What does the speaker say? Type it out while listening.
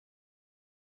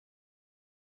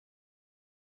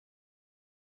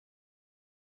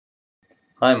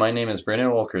Hi, my name is Brandon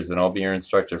Wolkers and I'll be your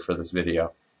instructor for this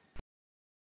video.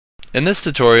 In this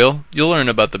tutorial, you'll learn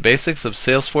about the basics of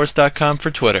Salesforce.com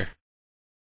for Twitter.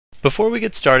 Before we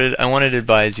get started, I wanted to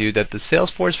advise you that the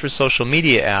Salesforce for Social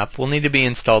Media app will need to be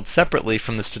installed separately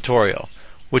from this tutorial,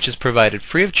 which is provided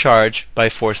free of charge by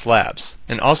Force Labs,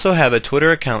 and also have a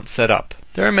Twitter account set up.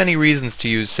 There are many reasons to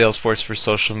use Salesforce for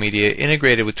Social Media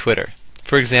integrated with Twitter.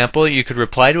 For example, you could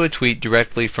reply to a tweet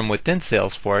directly from within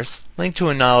Salesforce, link to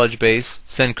a knowledge base,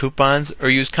 send coupons, or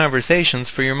use conversations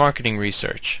for your marketing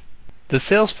research. The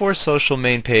Salesforce Social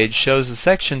main page shows a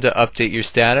section to update your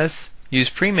status, use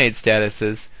pre-made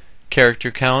statuses,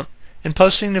 character count, and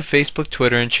posting to Facebook,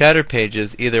 Twitter, and Chatter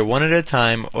pages either one at a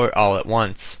time or all at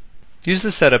once. Use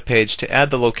the setup page to add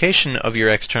the location of your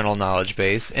external knowledge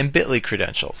base and Bitly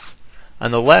credentials. On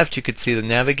the left, you could see the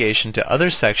navigation to other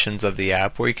sections of the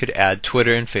app where you could add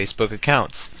Twitter and Facebook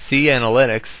accounts, see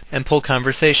analytics, and pull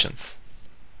conversations.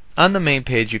 On the main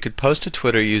page, you could post to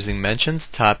Twitter using mentions,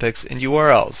 topics, and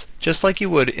URLs, just like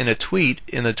you would in a tweet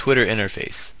in the Twitter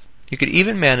interface. You could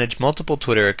even manage multiple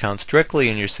Twitter accounts directly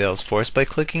in your Salesforce by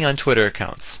clicking on Twitter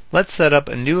accounts. Let's set up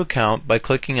a new account by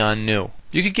clicking on New.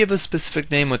 You could give a specific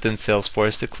name within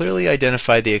Salesforce to clearly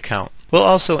identify the account. We'll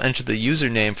also enter the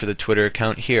username for the Twitter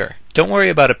account here. Don't worry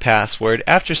about a password.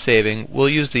 After saving, we'll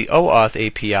use the OAuth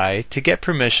API to get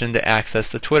permission to access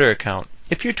the Twitter account.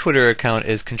 If your Twitter account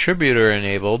is contributor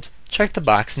enabled, check the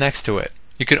box next to it.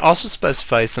 You can also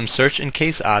specify some search and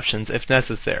case options if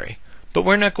necessary, but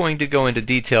we're not going to go into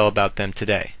detail about them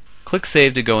today. Click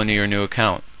Save to go into your new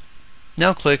account.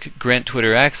 Now click Grant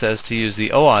Twitter Access to use the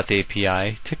OAuth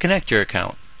API to connect your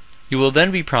account. You will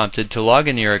then be prompted to log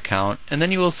into your account, and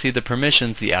then you will see the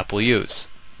permissions the app will use.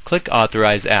 Click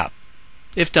Authorize App.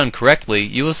 If done correctly,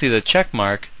 you will see the check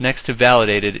mark next to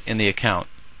Validated in the account.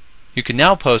 You can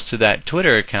now post to that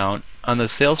Twitter account on the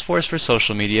Salesforce for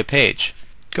Social Media page.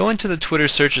 Go into the Twitter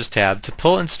Searches tab to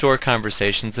pull and store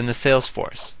conversations into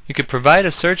Salesforce. You could provide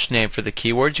a search name for the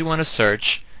keywords you want to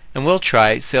search, and we'll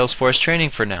try Salesforce Training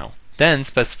for now. Then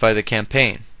specify the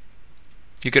campaign.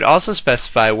 You could also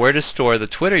specify where to store the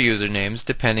Twitter usernames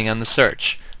depending on the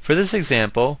search. For this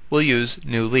example, we'll use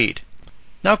New Lead.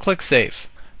 Now click Save.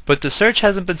 But the search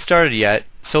hasn't been started yet,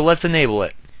 so let's enable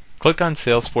it. Click on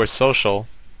Salesforce Social,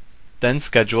 then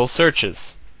Schedule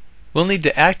Searches. We'll need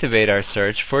to activate our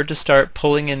search for it to start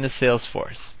pulling into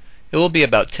Salesforce. It will be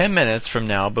about 10 minutes from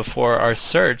now before our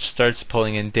search starts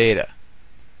pulling in data.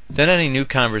 Then any new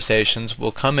conversations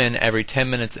will come in every 10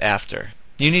 minutes after.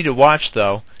 You need to watch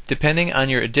though. Depending on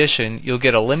your edition, you'll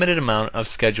get a limited amount of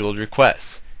scheduled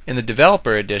requests. In the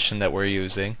developer edition that we're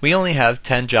using, we only have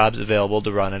 10 jobs available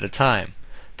to run at a time.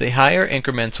 The higher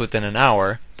increments within an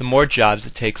hour, the more jobs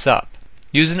it takes up.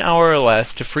 Use an hour or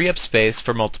less to free up space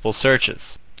for multiple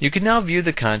searches. You can now view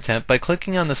the content by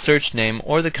clicking on the search name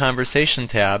or the conversation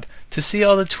tab to see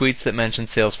all the tweets that mention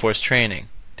Salesforce training.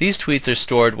 These tweets are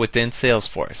stored within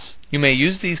Salesforce. You may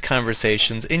use these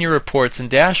conversations in your reports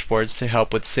and dashboards to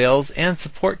help with sales and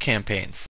support campaigns.